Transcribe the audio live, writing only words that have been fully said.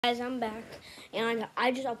Guys, I'm back, and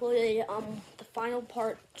I just uploaded the final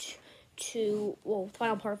part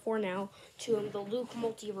final part 4 now to the Luke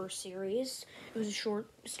Multiverse series. It was a short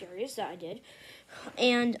series that I did,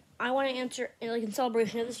 and I want to answer, in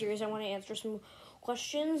celebration of the series, I want to answer some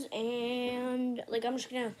questions, and I'm just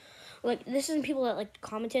gonna this is people that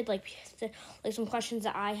commented some questions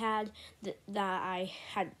that I had that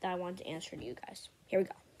I wanted to answer to you guys. Here we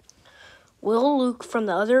go. Will Luke from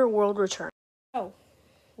the other world return? Oh.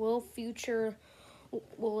 Will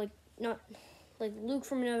Luke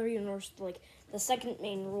from another universe, the second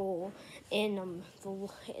main role in the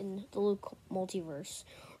Luke multiverse,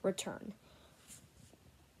 return?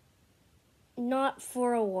 Not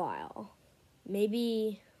for a while.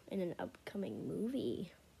 Maybe in an upcoming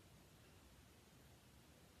movie.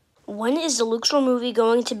 When is the Luke Skywalker movie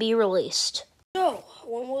going to be released? So,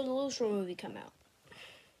 when will the Luke Skywalker movie come out?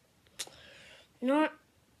 Not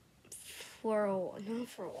for a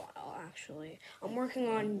while, actually. I'm working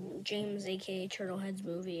on James, aka Turtlehead's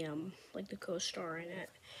movie, the co-star in it.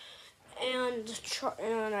 And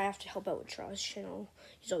I have to help out with Charles' channel.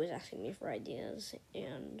 He's always asking me for ideas,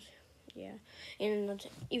 and yeah. And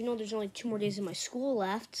even though there's only 2 more days of my school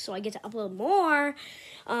left, so I get to upload more,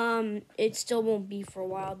 it still won't be for a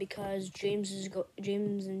while because James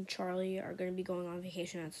and Charlie are going to be going on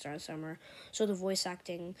vacation at the start of summer. So the voice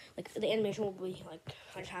acting, the animation will be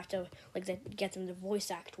I just have to get them to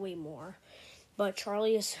voice act way more. But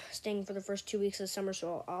Charlie is staying for the first 2 weeks of summer,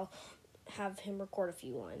 so I'll have him record a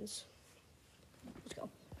few lines. Let's go.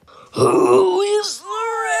 Who is the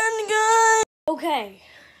red guy? Okay.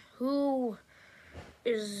 Who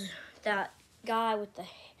is that guy with the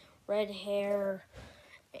red hair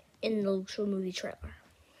in the Luke Skywalker movie trailer?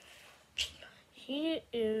 He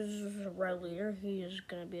is the Red Leader. He is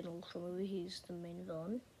going to be in the Luke Skywalker movie. He's the main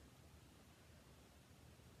villain.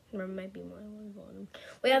 Or might be my only villain.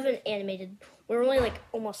 We haven't animated. We're only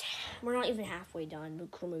we're not even halfway done. The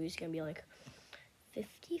Luke Skywalker movie is going to be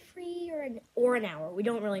 53 or an hour. We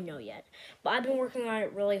don't really know yet. But I've been working on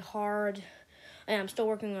it really hard. And I'm still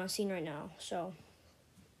working on a scene right now. So,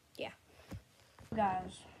 yeah.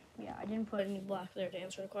 Guys, yeah, I didn't put any black there to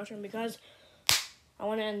answer the question because I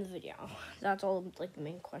want to end the video. That's all the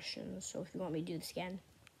main questions. So if you want me to do this again.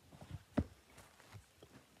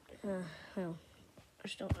 I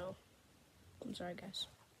just don't know. I'm sorry, guys.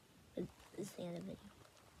 It's the end of the video.